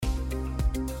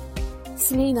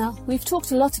Selina, we've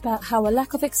talked a lot about how a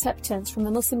lack of acceptance from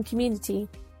the Muslim community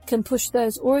can push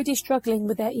those already struggling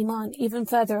with their Iman even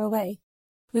further away.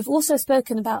 We've also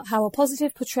spoken about how a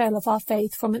positive portrayal of our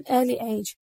faith from an early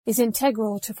age is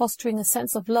integral to fostering a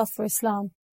sense of love for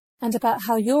Islam, and about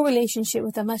how your relationship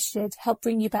with the masjid helped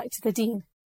bring you back to the deen.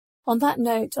 On that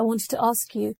note, I wanted to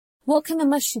ask you, what can the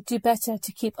masjid do better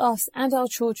to keep us and our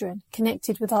children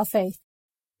connected with our faith?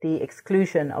 The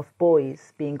exclusion of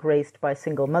boys being raised by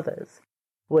single mothers,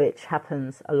 which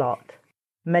happens a lot.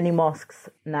 Many mosques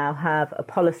now have a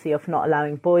policy of not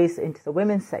allowing boys into the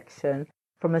women's section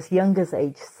from as young as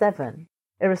age 7,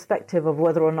 irrespective of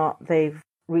whether or not they've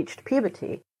reached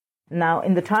puberty. Now,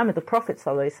 in the time of the Prophet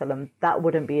ﷺ, that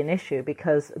wouldn't be an issue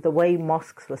because the way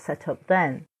mosques were set up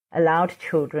then allowed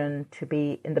children to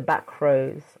be in the back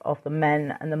rows of the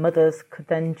men, and the mothers could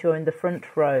then join the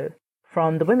front row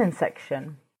from the women's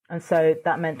section. And so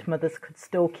that meant mothers could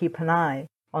still keep an eye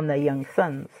on their young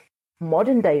sons.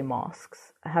 Modern day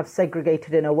mosques have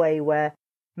segregated in a way where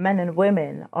men and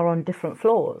women are on different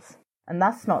floors. And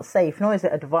that's not safe, nor is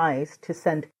it advised to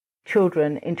send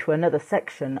children into another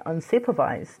section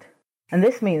unsupervised. And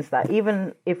this means that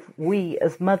even if we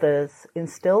as mothers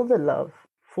instill the love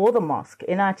for the mosque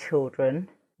in our children,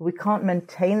 we can't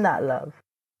maintain that love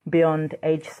beyond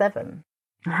age 7.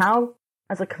 How,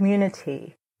 as a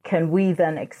community, can we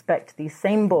then expect these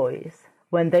same boys,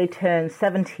 when they turn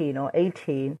 17 or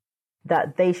 18,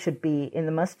 that they should be in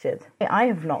the masjid? I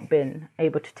have not been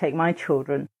able to take my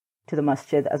children to the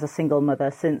masjid as a single mother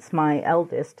since my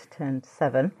eldest turned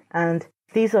 7, and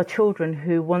these are children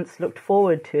who once looked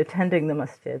forward to attending the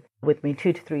masjid with me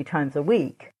 2 to 3 times a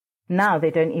week. Now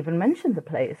they don't even mention the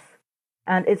place.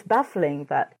 And it's baffling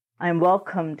that I'm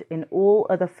welcomed in all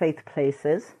other faith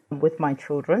places with my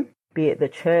children, be it the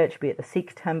church, be it the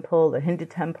Sikh temple, the Hindu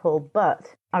temple,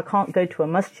 but I can't go to a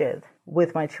masjid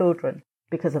with my children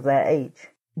because of their age.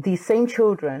 These same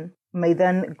children may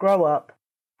then grow up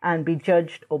and be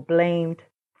judged or blamed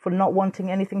for not wanting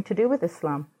anything to do with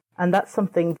Islam. And that's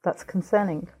something that's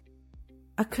concerning.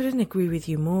 I couldn't agree with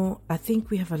you more. I think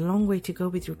we have a long way to go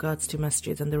with regards to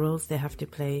masjids and the roles they have to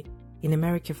play. In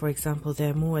America, for example,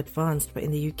 they're more advanced, but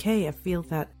in the UK, I feel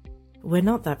that we're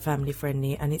not that family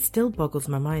friendly, and it still boggles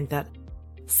my mind that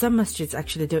some masjids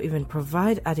actually don't even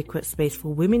provide adequate space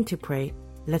for women to pray,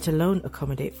 let alone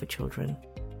accommodate for children.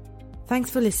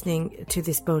 Thanks for listening to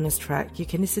this bonus track. You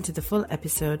can listen to the full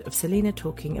episode of Selina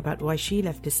talking about why she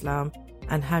left Islam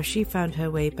and how she found her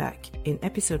way back in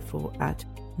episode 4 at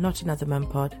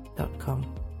notanothermumpod.com.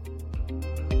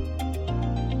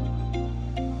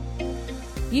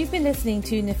 You've been listening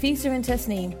to Nafisa and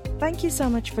Tasneem. Thank you so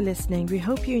much for listening. We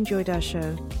hope you enjoyed our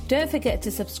show. Don't forget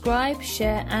to subscribe,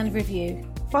 share and review.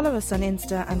 Follow us on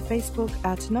Insta and Facebook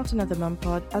at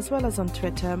notanothermumpod, as well as on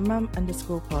Twitter,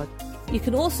 mum_pod. You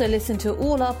can also listen to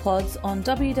all our pods on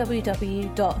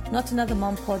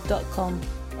www.notanothermumpod.com,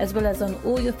 as well as on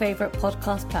all your favourite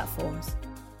podcast platforms.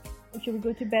 Shall we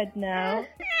go to bed now?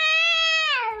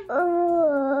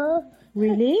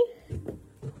 Really?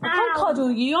 I can't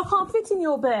cuddle you. I can't fit in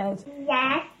your bed.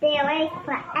 Yes, stay awake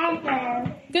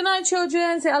forever. Good night,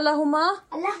 children. Say Allahumma.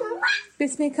 Allahumma.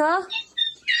 Bismika.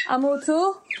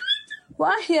 Amutu.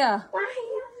 Wahya.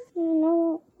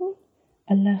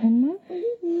 Allahumma.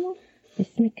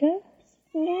 Bismika.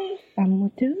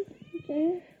 Amutu.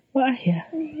 Wa ahya.